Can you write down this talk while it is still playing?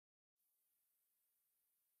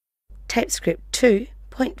TAPESCRIPT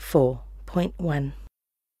 2.4.1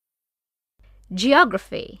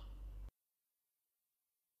 Geography.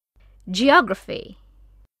 Geography.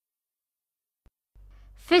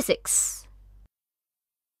 Physics.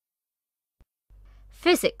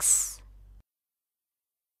 Physics.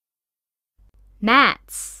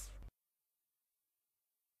 Maths.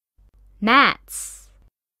 Maths.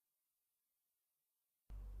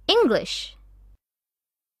 English.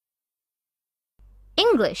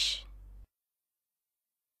 English.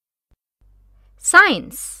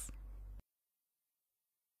 Science.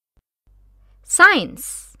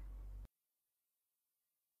 Science.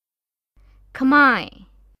 Khmer.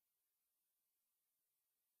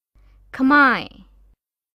 Khmer.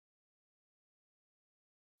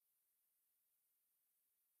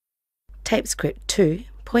 TAPESCRIPT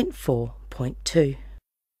 2.4.2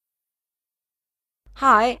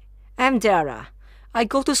 Hi, I'm Dara. I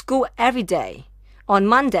go to school every day. On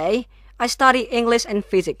Monday, I study English and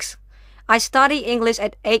physics. I study English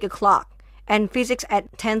at 8 o'clock and physics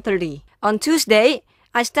at 10:30. On Tuesday,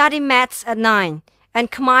 I study maths at 9 and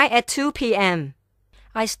Khmer at 2 p.m.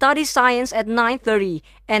 I study science at 9:30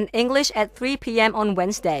 and English at 3 p.m. on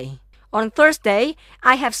Wednesday. On Thursday,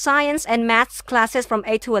 I have science and maths classes from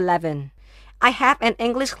 8 to 11. I have an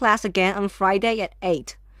English class again on Friday at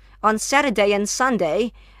 8. On Saturday and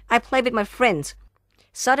Sunday, I play with my friends.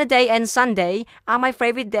 Saturday and Sunday are my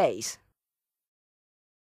favorite days.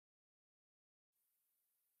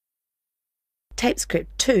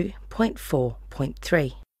 TAPESCRIPT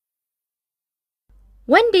 2.4.3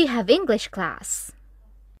 When do you have English class?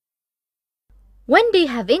 When do you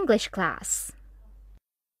have English class?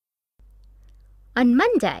 On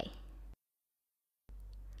Monday.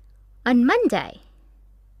 On Monday.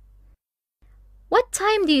 What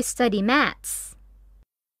time do you study maths?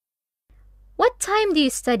 What time do you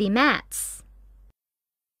study maths?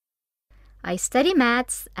 I study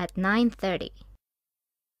maths at 9:30.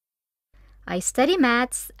 I study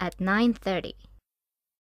maths at 9:30.